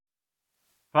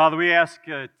Father, we ask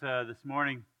that this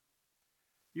morning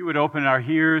you would open our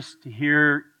ears to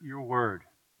hear your word.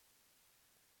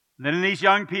 And that in these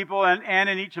young people and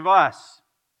in each of us,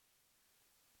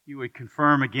 you would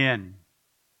confirm again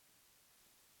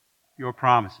your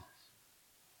promises.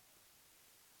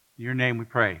 In your name we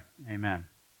pray. Amen.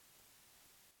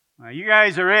 You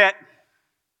guys are it.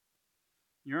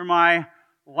 You're my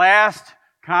last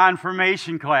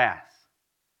confirmation class.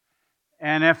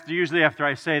 And usually after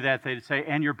I say that, they'd say,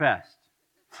 and your best.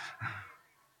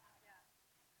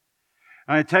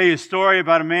 I'm going to tell you a story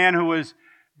about a man who was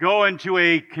going to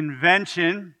a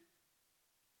convention,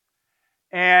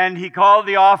 and he called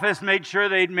the office, made sure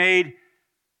they'd made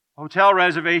hotel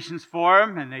reservations for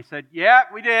him, and they said, yeah,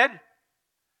 we did. And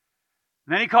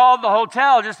then he called the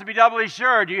hotel just to be doubly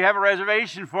sure, do you have a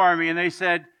reservation for me? And they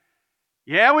said,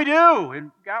 yeah, we do, and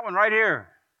got one right here.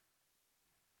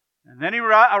 And then he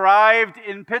arrived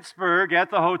in Pittsburgh at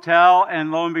the hotel,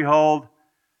 and lo and behold,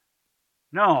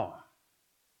 no,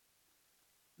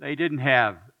 they didn't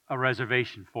have a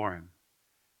reservation for him.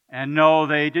 And no,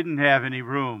 they didn't have any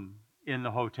room in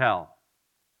the hotel.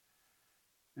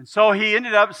 And so he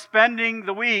ended up spending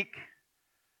the week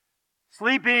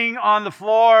sleeping on the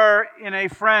floor in a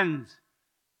friend's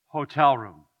hotel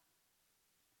room.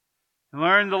 He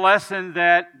learned the lesson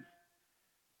that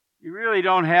you really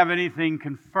don't have anything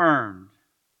confirmed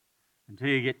until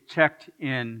you get checked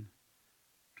in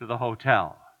to the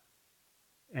hotel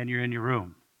and you're in your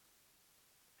room.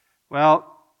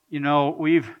 Well, you know,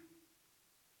 we've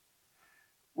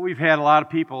had a lot of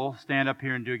people stand up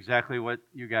here and do exactly what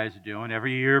you guys are doing.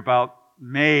 Every year about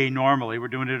May, normally, we're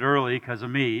doing it early because of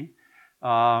me,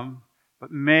 but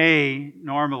May,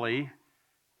 normally,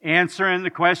 answering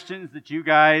the questions that you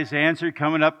guys answered,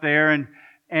 coming up there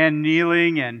and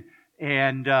kneeling and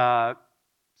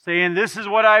saying, this is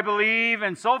what I believe,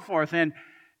 and so forth. And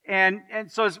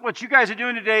so what you guys are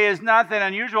doing today is not that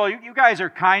unusual. You guys are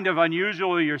kind of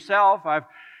unusual yourself. I've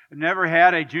never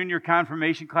had a junior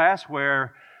confirmation class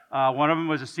where one of them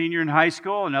was a senior in high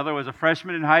school, another was a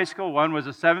freshman in high school, one was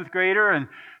a 7th grader, and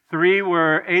 3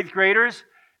 were 8th graders.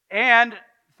 And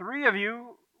 3 of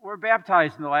you were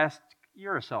baptized in the last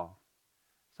year or so.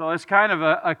 So it's kind of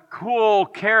a cool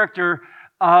character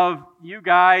of you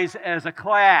guys as a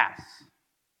class.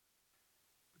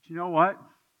 But you know what?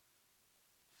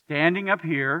 Standing up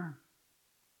here,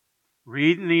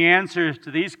 reading the answers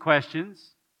to these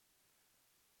questions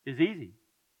is easy.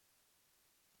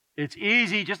 It's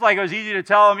easy, just like it was easy to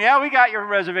tell them, yeah, we got your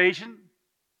reservation.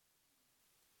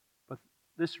 But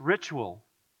this ritual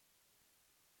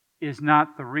is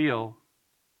not the real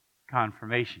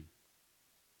confirmation.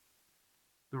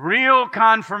 The real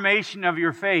confirmation of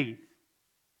your faith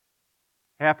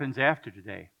happens after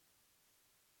today.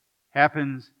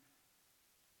 Happens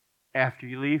after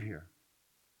you leave here.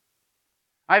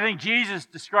 I think Jesus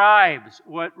describes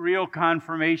what real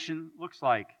confirmation looks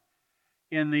like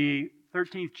in the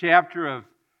 13th chapter of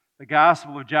the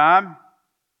Gospel of John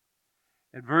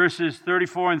at verses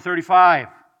 34 and 35.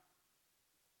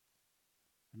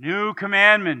 A new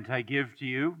commandment I give to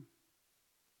you,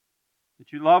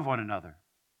 that you love one another.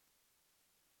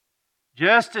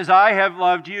 Just as I have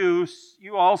loved you,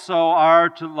 you also are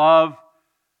to love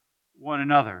one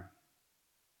another.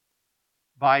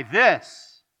 By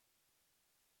this,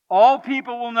 all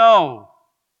people will know,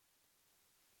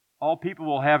 all people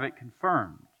will have it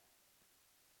confirmed,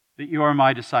 that you are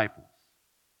my disciples,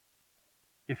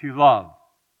 if you love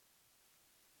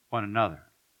one another.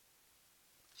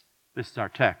 This is our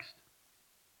text.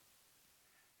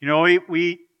 You know,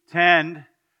 we tend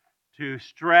to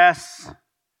stress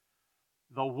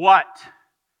the what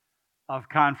of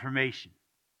confirmation.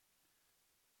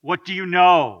 What do you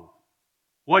know?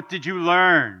 What did you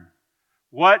learn?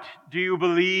 What do you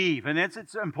believe? And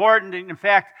it's important. In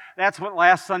fact, that's what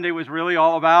last Sunday was really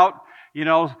all about. You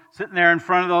know, sitting there in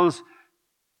front of those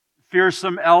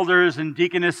fearsome elders and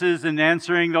deaconesses and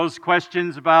answering those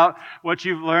questions about what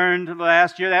you've learned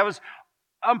last year. That was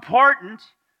important.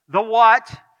 The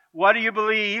what do you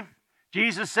believe?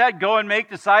 Jesus said, go and make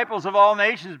disciples of all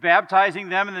nations, baptizing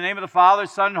them in the name of the Father,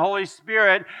 Son, and Holy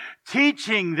Spirit,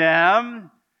 teaching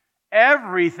them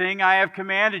everything I have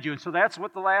commanded you. And so that's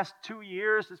what the last 2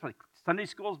 years, that's what Sunday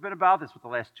school has been about. That's what the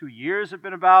last 2 years have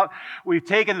been about. We've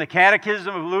taken the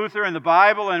Catechism of Luther and the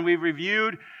Bible, and we've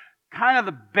reviewed kind of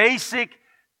the basic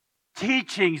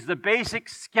teachings, the basic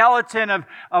skeleton of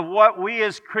what we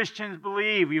as Christians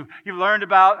believe. You've learned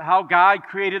about how God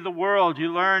created the world.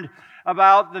 You learned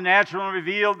about the natural and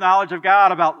revealed knowledge of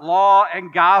God, about law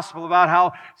and gospel, about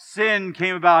how sin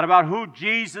came about who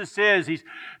Jesus is. He's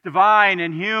divine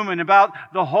and human, about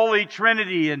the Holy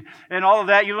Trinity and all of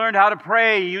that. You learned how to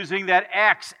pray using that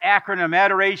ACTS acronym: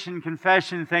 adoration,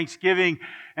 confession, thanksgiving,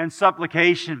 and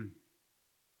supplication.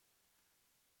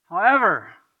 However,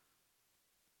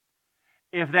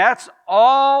 if that's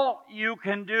all you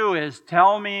can do is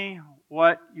tell me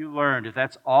what you learned, if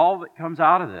that's all that comes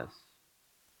out of this,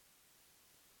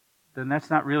 then that's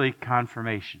not really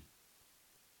confirmation.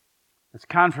 It's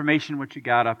confirmation what you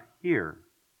got up here.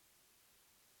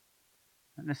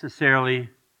 Not necessarily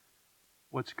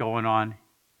what's going on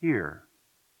here.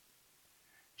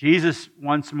 Jesus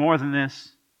wants more than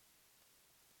this.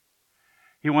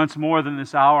 He wants more than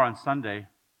this hour on Sunday.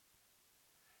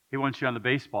 He wants you on the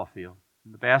baseball field,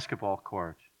 in the basketball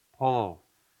court, polo,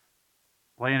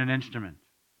 playing an instrument,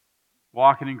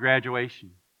 walking in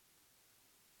graduation.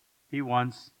 He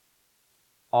wants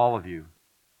all of you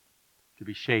to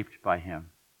be shaped by Him.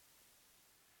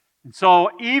 And so,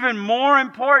 even more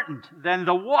important than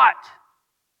the what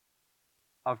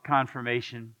of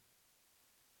confirmation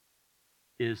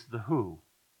is the who.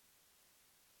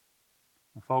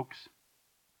 Now, folks,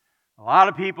 a lot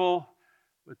of people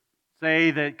would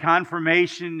say that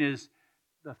confirmation is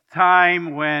the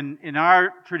time when, in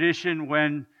our tradition,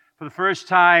 when for the first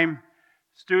time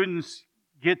students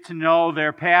get to know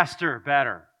their pastor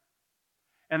better.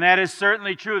 And that is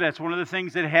certainly true. That's one of the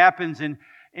things that happens in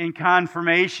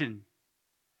confirmation.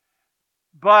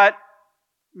 But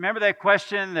remember that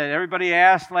question that everybody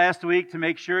asked last week to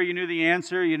make sure you knew the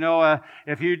answer?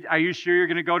 Are you sure you're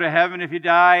going to go to heaven if you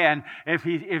die? And if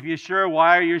you're sure,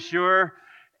 why are you sure?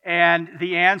 And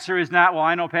the answer is not, well,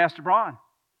 I know Pastor Braun.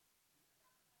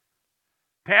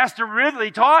 Pastor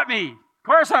Ridley taught me. Of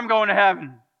course I'm going to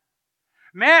heaven.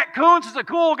 Matt Kuntz is a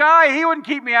cool guy. He wouldn't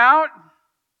keep me out.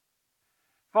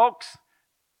 Folks,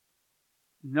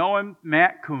 knowing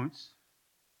Matt Kuntz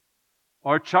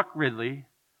or Chuck Ridley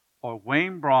or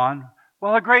Wayne Braun,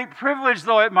 well, a great privilege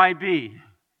though it might be,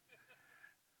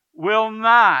 will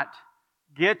not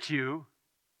get you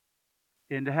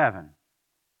into heaven.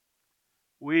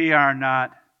 We are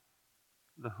not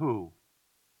the who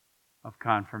of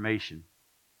confirmation.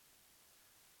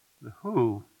 The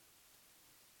who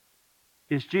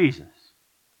is Jesus.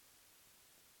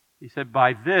 He said,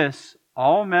 by this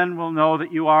all men will know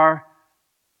that you are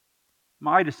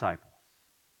my disciples.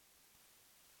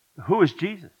 Who is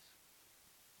Jesus?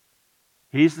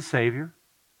 He's the Savior.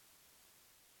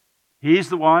 He's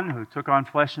the one who took on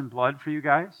flesh and blood for you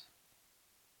guys.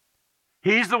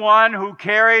 He's the one who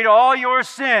carried all your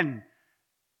sin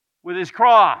with His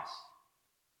cross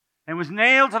and was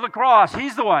nailed to the cross.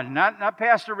 He's the one, not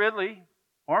Pastor Ridley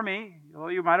or me, although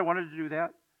you might have wanted to do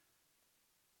that.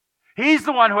 He's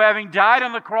the one who, having died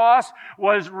on the cross,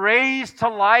 was raised to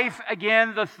life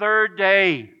again the third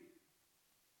day.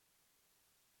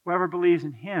 Whoever believes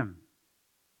in Him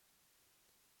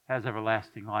has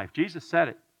everlasting life. Jesus said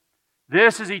it.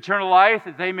 This is eternal life,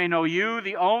 that they may know you,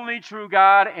 the only true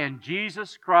God, and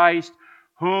Jesus Christ,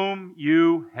 whom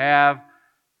you have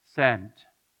sent.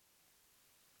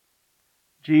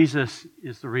 Jesus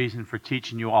is the reason for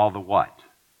teaching you all the what.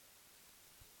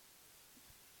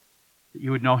 That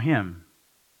you would know Him.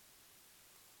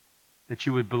 That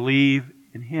you would believe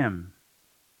in Him.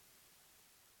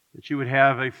 That you would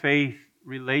have a faith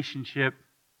relationship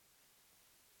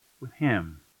with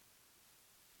Him.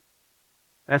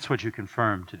 That's what you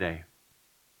confirm today.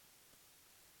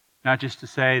 Not just to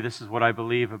say, this is what I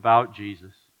believe about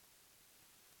Jesus,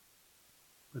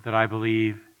 but that I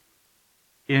believe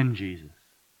in Jesus.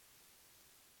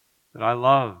 That I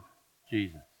love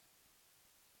Jesus.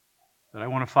 That I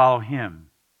want to follow Him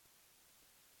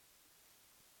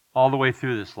all the way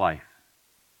through this life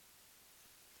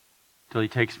till He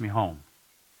takes me home.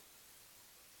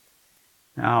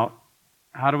 Now,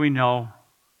 how do we know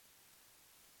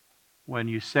when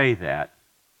you say that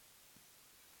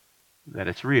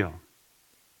it's real?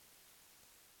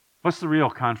 What's the real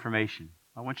confirmation?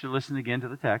 I want you to listen again to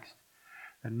the text.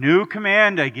 A new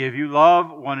command I give you,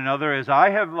 love one another as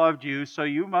I have loved you, so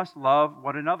you must love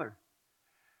one another.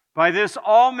 By this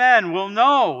all men will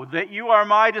know that you are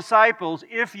my disciples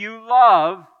if you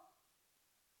love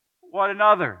one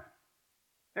another.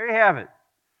 There you have it.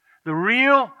 The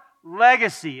real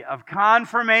legacy of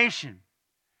confirmation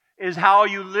is how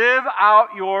you live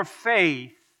out your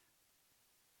faith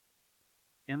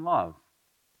in love.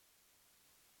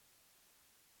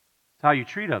 It's how you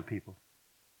treat other people.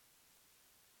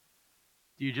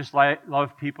 Do you just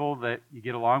love people that you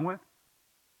get along with?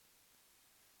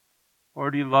 Or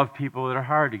do you love people that are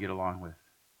hard to get along with?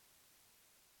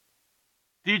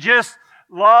 Do you just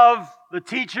love the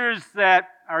teachers that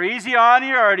are easy on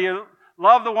you, or do you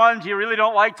love the ones you really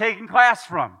don't like taking class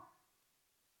from?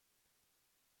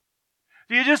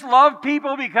 Do you just love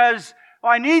people because,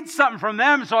 well, I need something from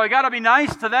them, so I got to be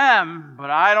nice to them,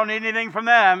 but I don't need anything from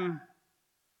them?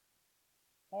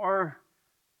 Or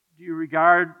do you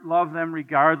love them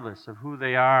regardless of who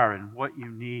they are and what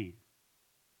you need?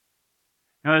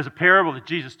 You know, there's a parable that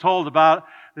Jesus told about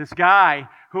this guy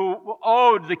who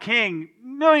owed the king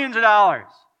millions of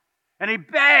dollars. And he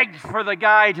begged for the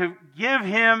guy to give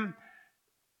him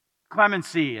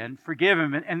clemency and forgive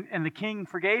him. And the king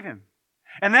forgave him.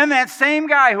 And then that same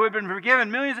guy who had been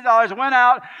forgiven millions of dollars went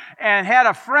out and had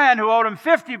a friend who owed him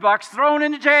 $50 thrown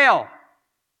into jail.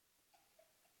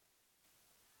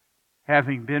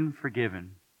 Having been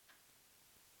forgiven,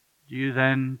 do you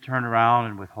then turn around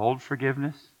and withhold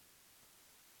forgiveness?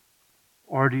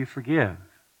 Or do you forgive?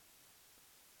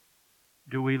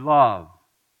 Do we love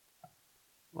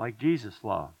like Jesus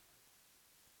loved?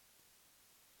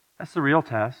 That's the real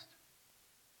test.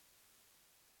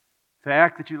 The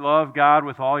fact that you love God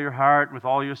with all your heart, with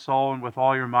all your soul, and with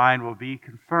all your mind will be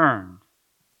confirmed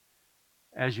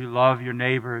as you love your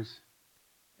neighbors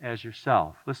as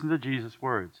yourself. Listen to Jesus'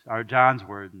 words, or John's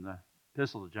word in the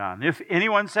Epistle to John. If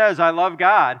anyone says, I love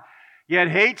God, yet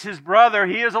hates his brother,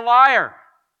 he is a liar.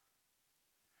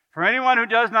 For anyone who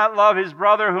does not love his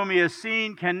brother whom he has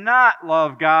seen cannot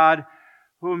love God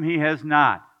whom he has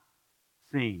not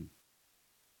seen.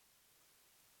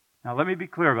 Now let me be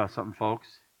clear about something, folks.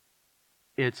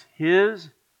 It's His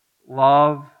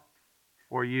love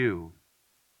for you,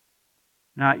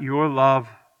 not your love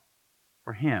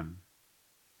for Him,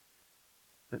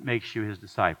 that makes you His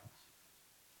disciples.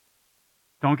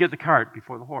 Don't get the cart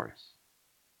before the horse.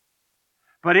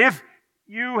 But if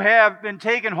you have been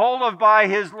taken hold of by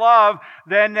His love,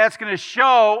 then that's going to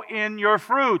show in your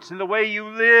fruits, in the way you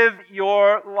live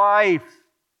your life.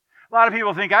 A lot of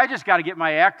people think, I just got to get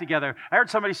my act together. I heard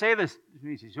somebody say this.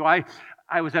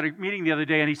 I was at a meeting the other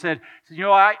day, and he said,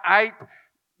 I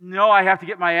know I have to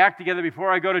get my act together before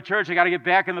I go to church. I got to get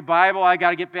back in the Bible. I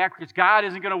got to get back because God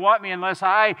isn't going to want me unless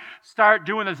I start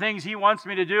doing the things He wants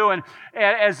me to do. And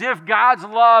as if God's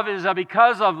love is a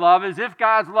because of love, as if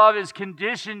God's love is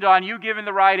conditioned on you giving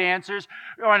the right answers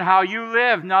or on how you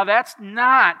live. Now, that's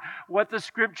not what the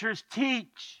Scriptures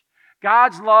teach.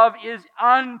 God's love is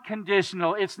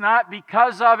unconditional. It's not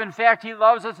because of. In fact, He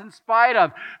loves us in spite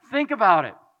of. Think about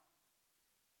it.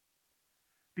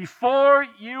 Before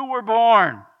you were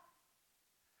born,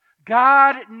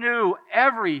 God knew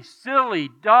every silly,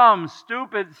 dumb,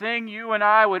 stupid thing you and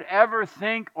I would ever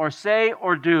think or say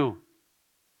or do.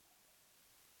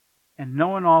 And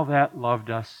knowing all that, loved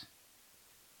us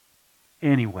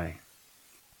anyway.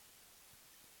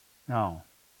 No.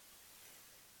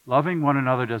 Loving one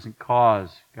another doesn't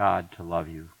cause God to love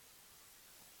you.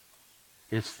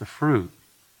 It's the fruit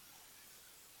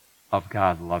of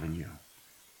God loving you.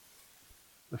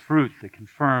 The fruit that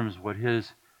confirms what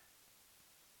His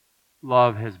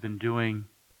love has been doing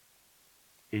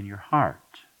in your heart.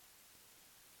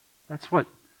 That's what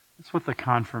the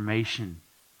confirmation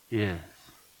is.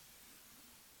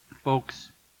 Folks,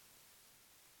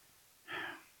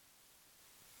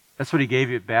 that's what He gave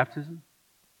you at baptism.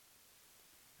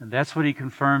 And that's what He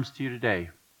confirms to you today.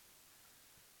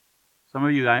 Some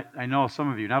of you, I know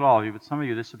some of you, not all of you, but some of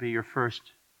you, this will be your first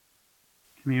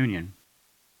communion.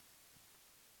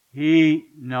 He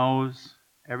knows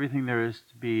everything there is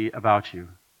to be about you.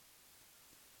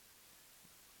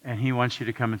 And He wants you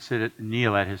to come and sit and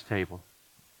kneel at His table.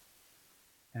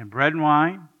 And in bread and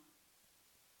wine,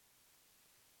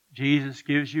 Jesus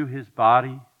gives you His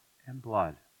body and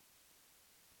blood.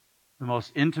 The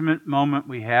most intimate moment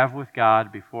we have with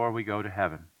God before we go to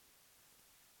heaven.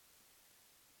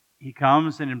 He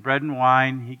comes and in bread and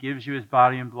wine, He gives you His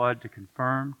body and blood to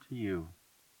confirm to you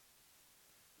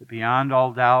that beyond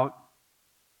all doubt,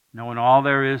 knowing all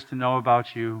there is to know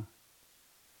about you,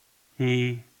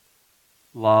 He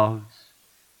loves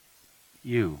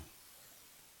you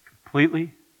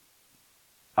completely,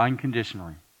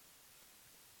 unconditionally.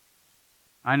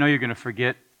 I know you're going to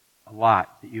forget a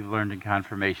lot that you've learned in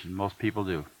confirmation. Most people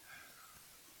do.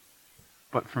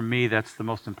 But for me, that's the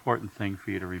most important thing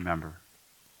for you to remember,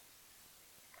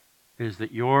 is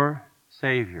that your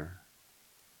Savior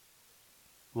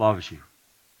loves you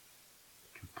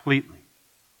completely,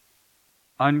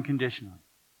 unconditionally.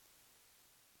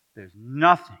 There's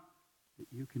nothing that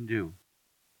you can do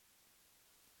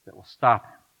that will stop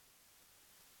Him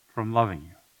from loving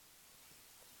you.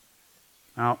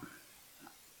 Now,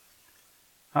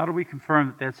 how do we confirm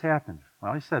that that's happened?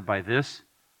 Well, he said, by this,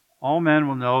 all men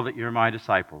will know that you're my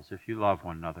disciples if you love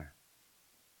one another.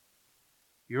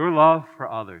 Your love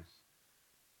for others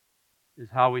is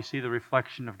how we see the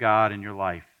reflection of God in your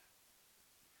life.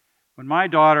 When our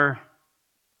daughter,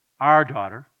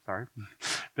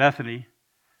 Bethany,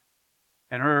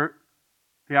 and her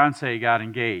fiance got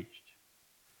engaged,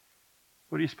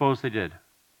 what do you suppose they did?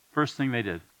 First thing they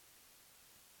did.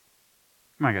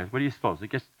 Come on, guys, what do you suppose? They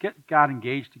just got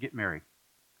engaged to get married.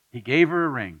 He gave her a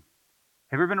ring.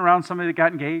 Have you ever been around somebody that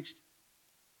got engaged?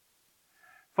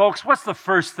 Folks, what's the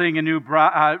first thing a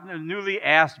newly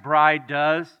asked bride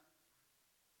does?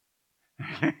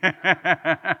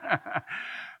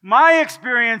 My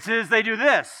experience is they do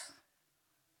this.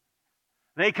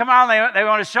 They come out and they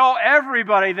want to show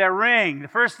everybody their ring. The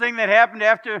first thing that happened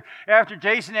after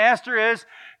Jason asked her is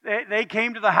they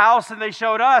came to the house and they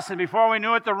showed us. And before we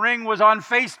knew it, the ring was on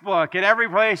Facebook and every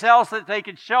place else that they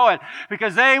could show it.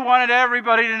 Because they wanted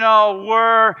everybody to know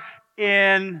we're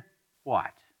in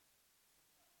what?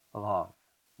 Love.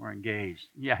 We're engaged.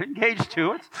 Yeah, engaged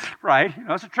too. It's right.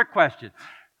 It's a trick question.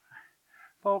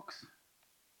 Folks,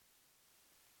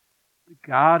 the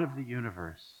God of the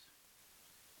universe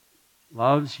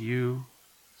loves you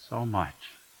so much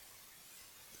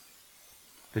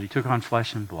that he took on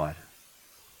flesh and blood,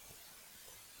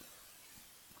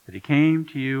 that he came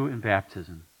to you in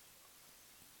baptism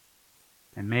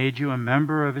and made you a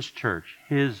member of his church,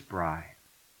 his bride,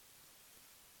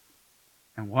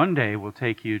 and one day will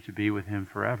take you to be with him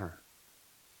forever.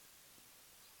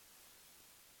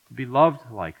 To be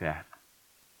loved like that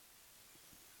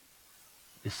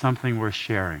is something worth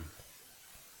sharing.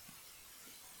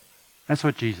 That's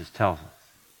what Jesus tells us.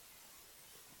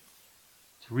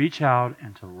 To reach out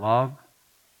and to love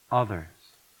others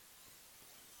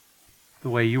the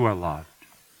way you are loved.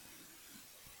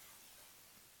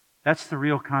 That's the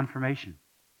real confirmation.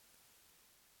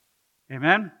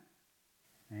 Amen?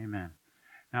 Amen.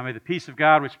 Now may the peace of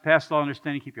God, which passes all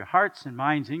understanding, keep your hearts and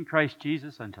minds in Christ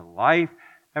Jesus unto life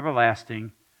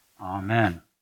everlasting. Amen.